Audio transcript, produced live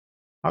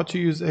How to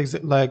use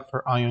exit lag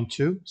for Ion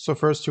 2. So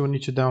first you will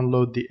need to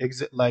download the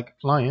exit lag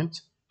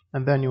client,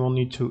 and then you will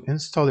need to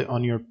install it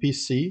on your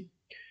PC.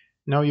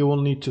 Now you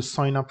will need to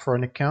sign up for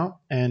an account,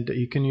 and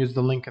you can use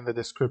the link in the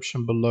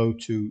description below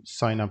to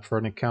sign up for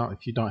an account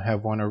if you don't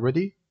have one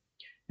already.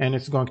 And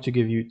it's going to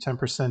give you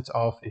 10%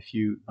 off if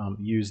you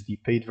use the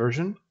paid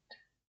version.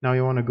 Now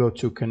you want to go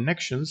to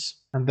connections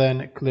and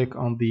then click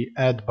on the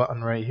add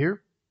button right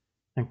here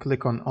and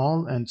click on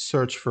all and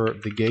search for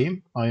the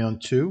game Ion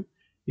 2.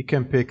 You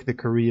can pick the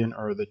Korean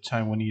or the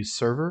Taiwanese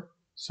server.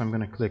 So I'm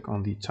going to click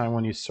on the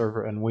Taiwanese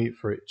server and wait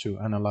for it to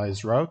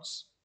analyze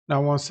routes.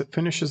 Now once it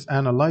finishes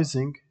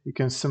analyzing, you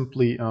can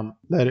simply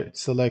let it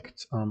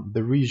select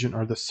the region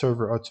or the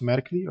server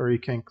automatically, or you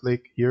can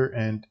click here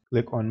and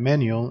click on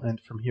manual,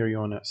 and from here you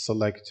want to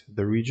select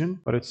the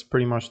region. But it's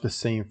pretty much the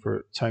same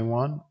for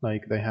Taiwan,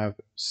 like they have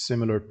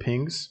similar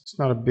pings. It's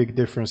not a big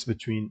difference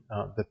between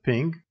the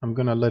ping. I'm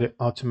going to let it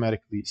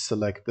automatically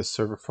select the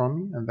server for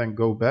me and then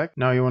go back.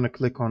 Now you want to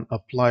click on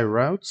apply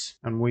routes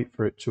and wait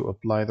for it to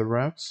apply the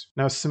routes.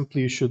 Now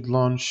simply you should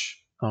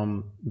launch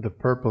the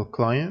purple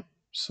client.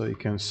 So you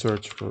can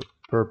search for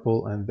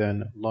purple and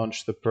then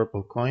launch the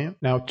purple client.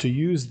 Now to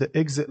use the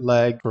exit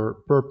lag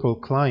for purple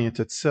client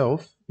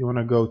itself, you want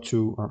to go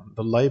to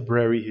the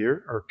library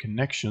here or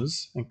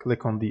connections and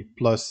click on the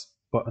plus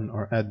button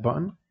or add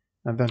button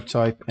and then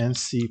type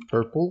nc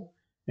purple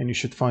and you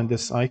should find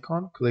this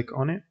icon. Click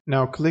on it.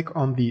 Now click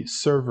on the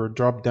server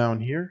drop down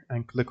here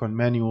and click on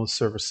manual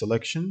server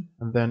selection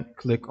and then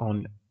click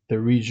on the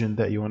region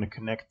that you want to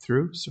connect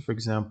through. So for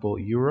example,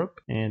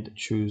 Europe, and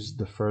choose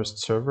the first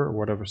server or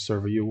whatever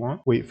server you want.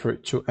 Wait for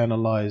it to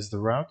analyze the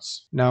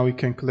routes. Now we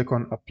can click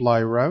on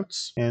apply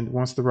routes. And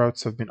once the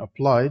routes have been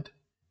applied,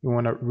 you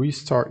want to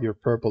restart your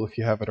purple if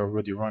you have it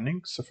already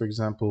running. So for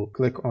example,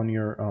 click on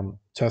your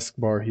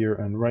taskbar here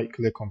and right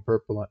click on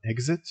purple and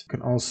exit. You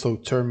can also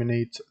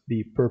terminate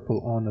the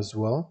purple on as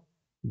well,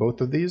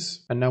 both of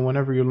these. And now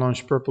whenever you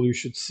launch purple, you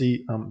should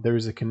see there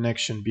is a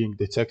connection being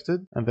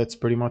detected, and that's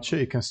pretty much it.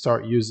 You can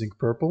start using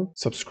purple.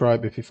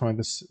 Subscribe if you find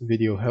this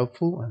video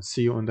helpful, and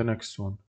see you in the next one.